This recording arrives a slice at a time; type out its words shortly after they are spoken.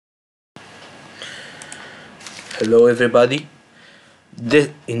Hello everybody.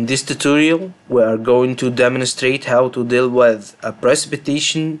 In this tutorial we are going to demonstrate how to deal with a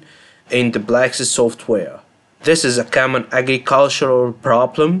precipitation in the Plaxis software. This is a common agricultural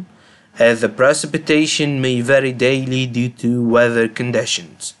problem as the precipitation may vary daily due to weather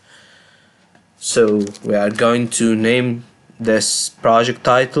conditions. So we are going to name this project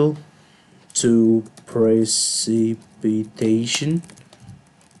title to Precipitation.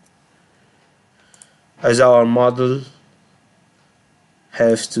 As our model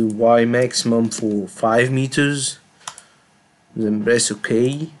have to y maximum for 5 meters, then press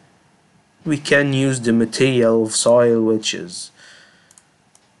OK. We can use the material of soil which is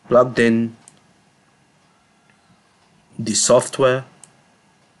plugged in the software.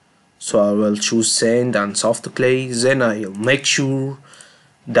 So I will choose sand and soft clay. Then I'll make sure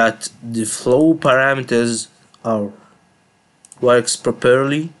that the flow parameters works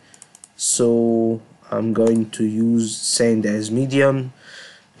properly. So I'm going to use sand as medium.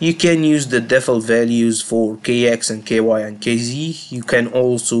 You can use the default values for kx and ky and kz. You can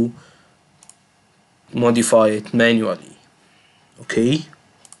also modify it manually. Okay,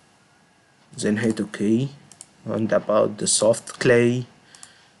 then hit OK. And about the soft clay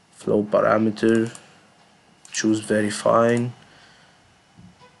flow parameter, choose very fine.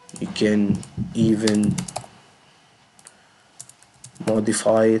 You can even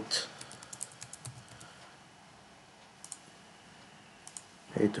modify it.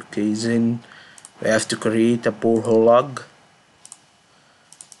 Hit OK. Then we have to create a borehole log.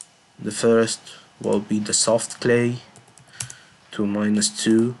 The first will be the soft clay to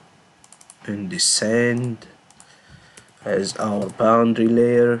 -2 and the sand as our boundary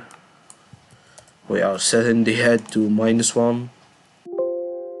layer. We are setting the head to -1,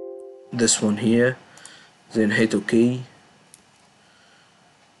 this one here. Then hit OK.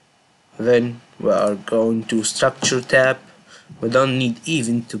 Then we are going to structure tab. We don't need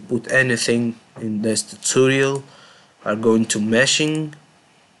even to put anything in this tutorial. We are going to meshing.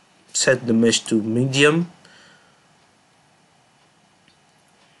 Set the mesh to medium.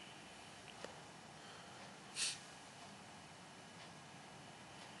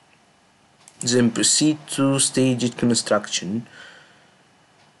 Then proceed to staged construction.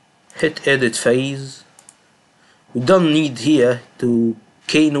 Hit edit phase. We don't need here to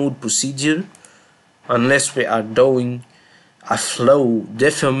K-node procedure unless we are doing a flow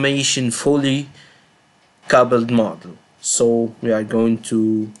deformation fully coupled model. So we are going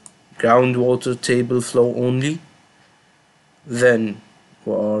to groundwater table flow only. Then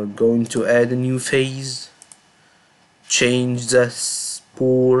we are going to add a new phase, change the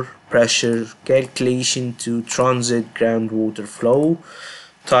pore pressure calculation to transit groundwater flow,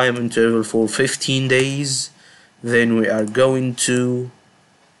 time interval for 15 days. Then we are going to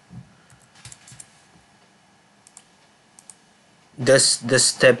this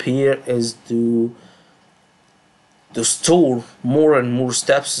step here is to store more and more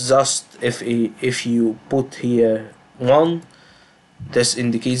steps. Just if you put here 1, this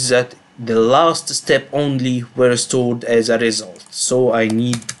indicates that the last step only were stored as a result. So I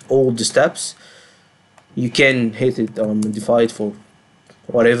need all the steps. You can hit it or modify it for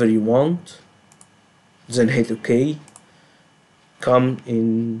whatever you want. Then hit OK. Come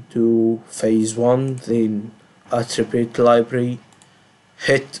into phase 1, then attribute library.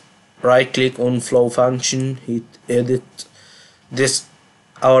 Hit right click on flow function, hit edit.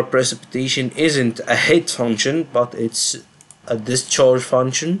 Our precipitation isn't a head function, but it's a discharge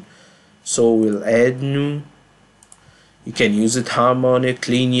function. So we'll add new. You can use it harmonic,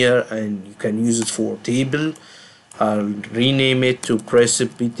 linear, and you can use it for table. I'll rename it to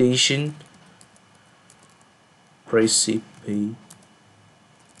precipitation.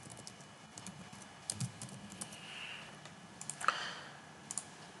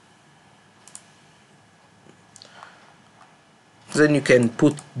 Then you can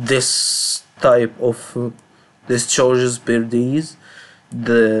put this type of discharges per days.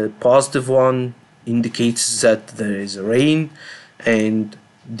 The positive one indicates that there is rain, and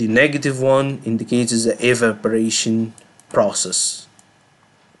the negative one indicates the evaporation process.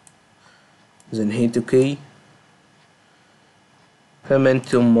 Then hit OK. Come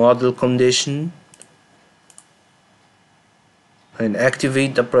into model condition and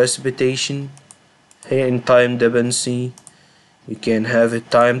activate the precipitation. Here in time dependency, you can have it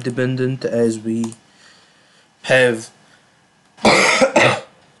time dependent as we have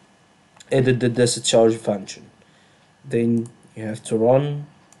edit the discharge function. Then you have to run,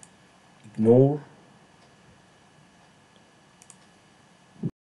 ignore.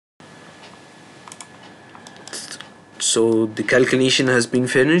 So the calculation has been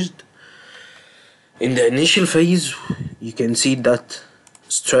finished. In the initial phase, you can see that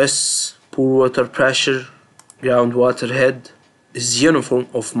stress, poor water pressure, groundwater head is uniform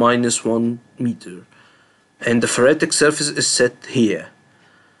of -1 meter, and the phreatic surface is set here.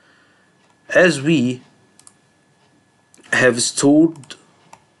 As we have stored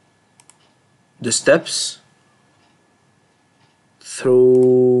the steps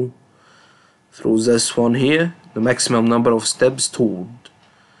through this one here, the maximum number of steps stored,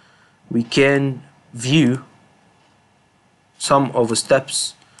 we can view some of the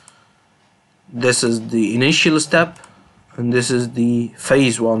steps. This is the initial step and this is the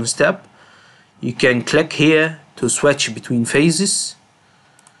phase 1 step. You can click here to switch between phases,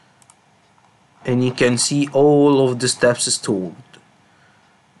 and you can see all of the steps stored.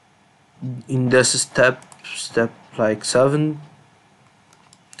 In this step like 7,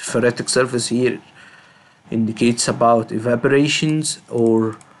 the phreatic surface here indicates about evaporations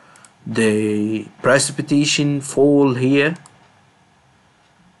or the precipitation fall here,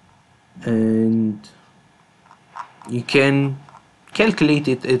 and you can calculate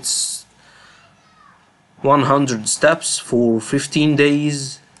it. It's 100 steps for 15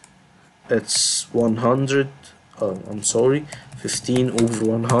 days. It's 100, I'm sorry, 15 over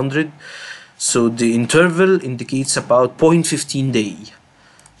 100. So the interval indicates about 0.15 day.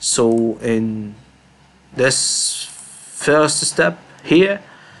 So in this first step here,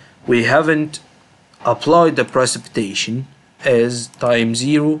 we haven't applied the precipitation as time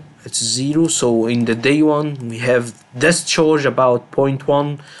 0, it's 0. So in the day 1 we have discharge about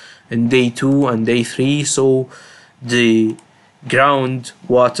 0.1, in day 2 and day 3, so the ground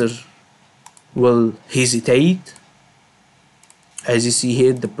water will hesitate. As you see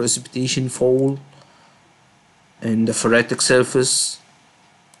here, the precipitation fall and the phreatic surface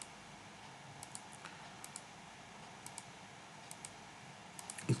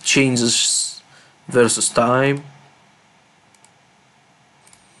it changes versus time.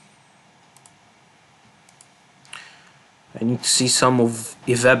 I need to see some of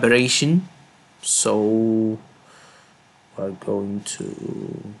evaporation, so we're going to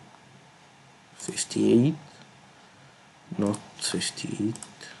 58, not 58,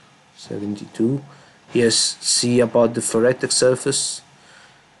 72. Yes, see about the phreatic surface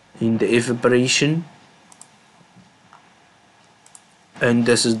in the evaporation, and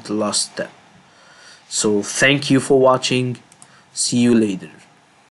this is the last step. So thank you for watching. See you later.